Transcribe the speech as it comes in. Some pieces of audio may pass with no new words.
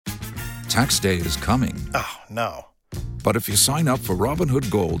Tax day is coming. Oh, no. But if you sign up for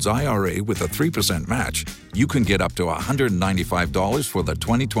Robinhood Gold's IRA with a 3% match, you can get up to $195 for the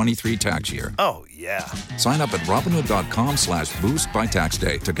 2023 tax year. Oh, yeah. Sign up at Robinhood.com/boost by tax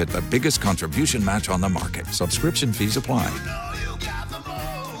day to get the biggest contribution match on the market. Subscription fees apply.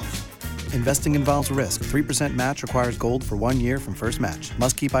 Investing involves risk. 3% match requires gold for 1 year from first match.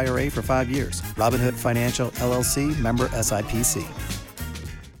 Must keep IRA for 5 years. Robinhood Financial, LLC, member SIPC.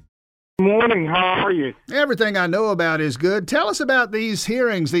 Morning, how are you? Everything I know about is good. Tell us about these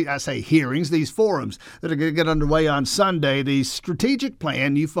hearings, these forums that are going to get underway on Sunday, the strategic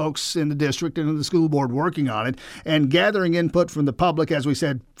plan, you folks in the district and in the school board working on it, and gathering input from the public, as we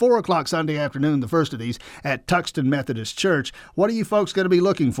said, 4 o'clock Sunday afternoon, the first of these, at Tuxton Methodist Church. What are you folks going to be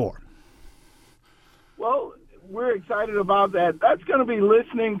looking for? Well, we're excited about that. That's going to be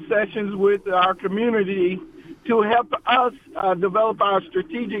listening sessions with our community to help us develop our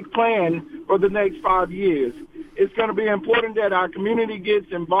strategic plan for the next 5 years. It's going to be important that our community gets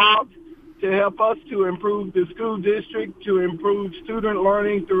involved to help us to improve the school district, to improve student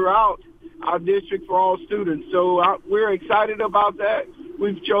learning throughout our district for all students. So we're excited about that.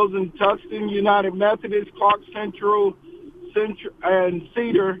 We've chosen Tuxton United Methodist, Clarke Central, and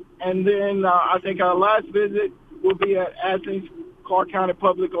Cedar. And then I think our last visit will be at Athens, Clarke County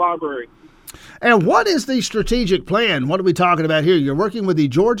Public Library. And what is the strategic plan? What are we talking about here? You're working with the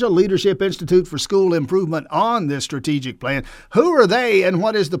Georgia Leadership Institute for School Improvement on this strategic plan. Who are they and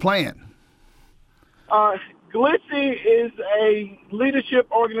what is the plan? GLISI is a leadership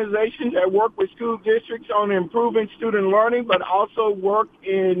organization that works with school districts on improving student learning, but also work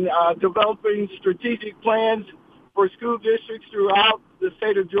in developing strategic plans for school districts throughout the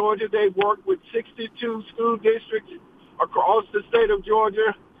state of Georgia. They work with 62 school districts across the state of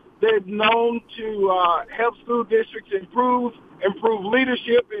Georgia. They're known to help school districts improve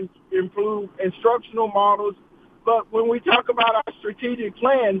leadership, and improve instructional models. But when we talk about our strategic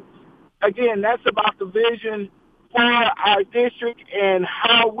plan, again, that's about the vision for our district and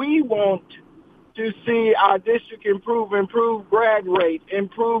how we want to see our district improve grad rate,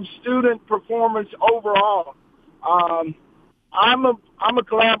 improve student performance overall. I'm a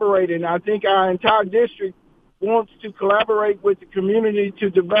collaborator, and I think our entire district wants to collaborate with the community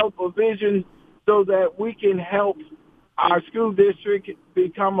to develop a vision so that we can help our school district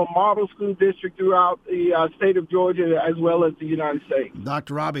become a model school district throughout the state of Georgia as well as the United States.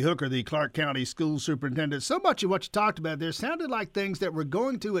 Dr. Robbie Hooker, the Clarke County School Superintendent. So much of what you talked about there sounded like things that we're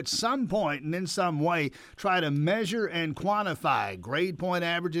going to at some point and in some way try to measure and quantify grade point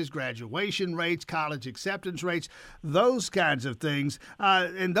averages, graduation rates, college acceptance rates, those kinds of things.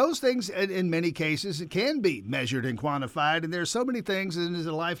 And those things, in many cases, can be measured and quantified. And there are so many things, and as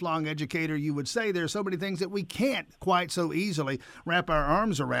a lifelong educator, you would say there are so many things that we can't quite so easily wrap our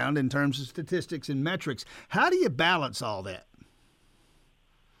arms around in terms of statistics and metrics. How do you balance all that?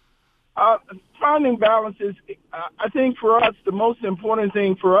 Finding balance is, I think for us, the most important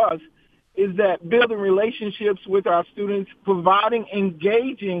thing for us is that building relationships with our students, providing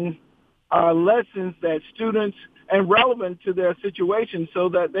engaging lessons that students and relevant to their situation so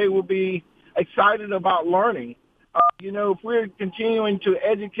that they will be excited about learning. If we're continuing to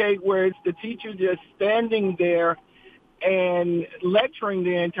educate where it's the teacher just standing there and lecturing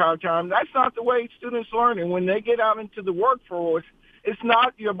the entire time, that's not the way students learn. And when they get out into the workforce, it's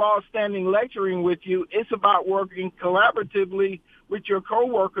not your boss standing lecturing with you. It's about working collaboratively with your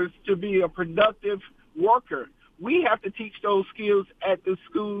coworkers to be a productive worker. We have to teach those skills at the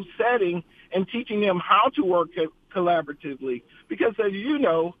school setting and teaching them how to work collaboratively. Because as you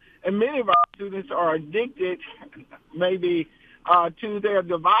know, and many of our students are addicted maybe to their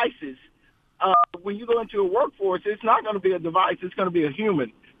devices. When you go into a workforce, it's not going to be a device, it's going to be a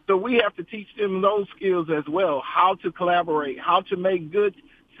human. So we have to teach them those skills as well, how to collaborate, how to make good,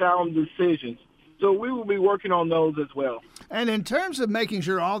 sound decisions. So we will be working on those as well. And in terms of making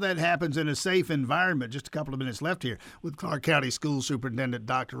sure all that happens in a safe environment, just a couple of minutes left here with Clarke County School Superintendent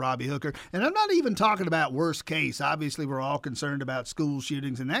Dr. Robbie Hooker. And I'm not even talking about worst case. Obviously, we're all concerned about school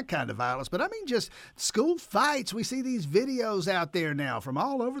shootings and that kind of violence. But I mean just school fights. We see these videos out there now from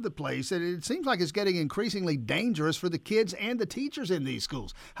all over the place. And it seems like it's getting increasingly dangerous for the kids and the teachers in these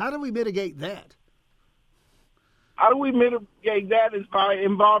schools. How do we mitigate that? How do we mitigate that is by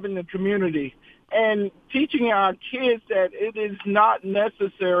involving the community and teaching our kids that it is not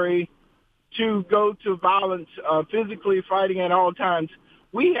necessary to go to violence, physically fighting at all times.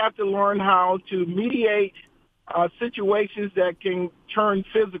 We have to learn how to mediate situations that can turn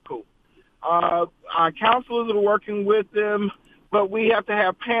physical. Our counselors are working with them, but we have to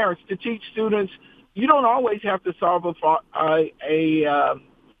have parents to teach students. You don't always have to solve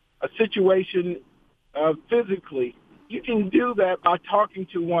a situation physically. You can do that by talking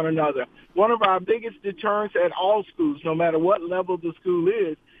to one another. One of our biggest deterrents at all schools, no matter what level the school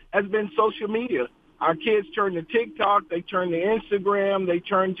is, has been social media. Our kids turn to TikTok, they turn to Instagram, they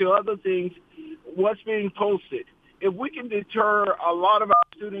turn to other things, what's being posted. If we can deter a lot of our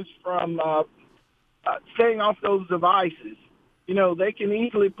students from staying off those devices, they can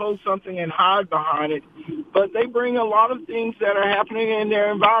easily post something and hide behind it, but they bring a lot of things that are happening in their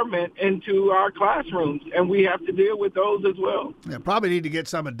environment into our classrooms, and we have to deal with those as well. Yeah, probably need to get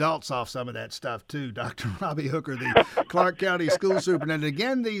some adults off some of that stuff too. Dr. Robbie Hooker, the Clarke County School Superintendent.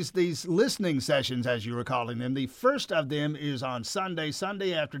 Again, these listening sessions, as you were calling them, the first of them is on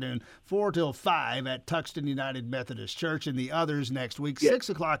Sunday afternoon, 4 till 5 at Tuxton United Methodist Church, and the others next week, 6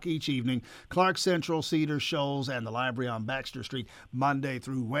 o'clock each evening, Clarke Central, Cedar Shoals, and the library on Baxter Street, Monday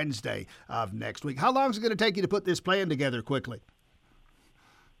through Wednesday of next week. How long is it going to take you to put this plan together quickly?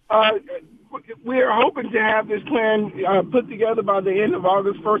 We are hoping to have this plan put together by the end of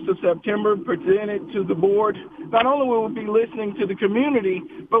August, 1st of September, presented to the board. Not only will we be listening to the community,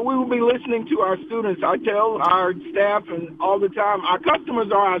 but we will be listening to our students. I tell our staff and all the time, our customers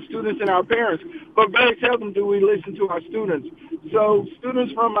are our students and our parents, but very seldom do we listen to our students. So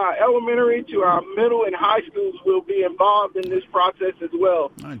students from our elementary to our middle and high schools will be involved in this process as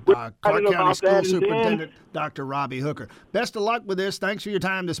well. Clarke County School Superintendent Dr. Robbie Hooker. Best of luck with this. Thanks for your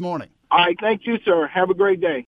time this morning. All right. Thank you, sir. Have a great day.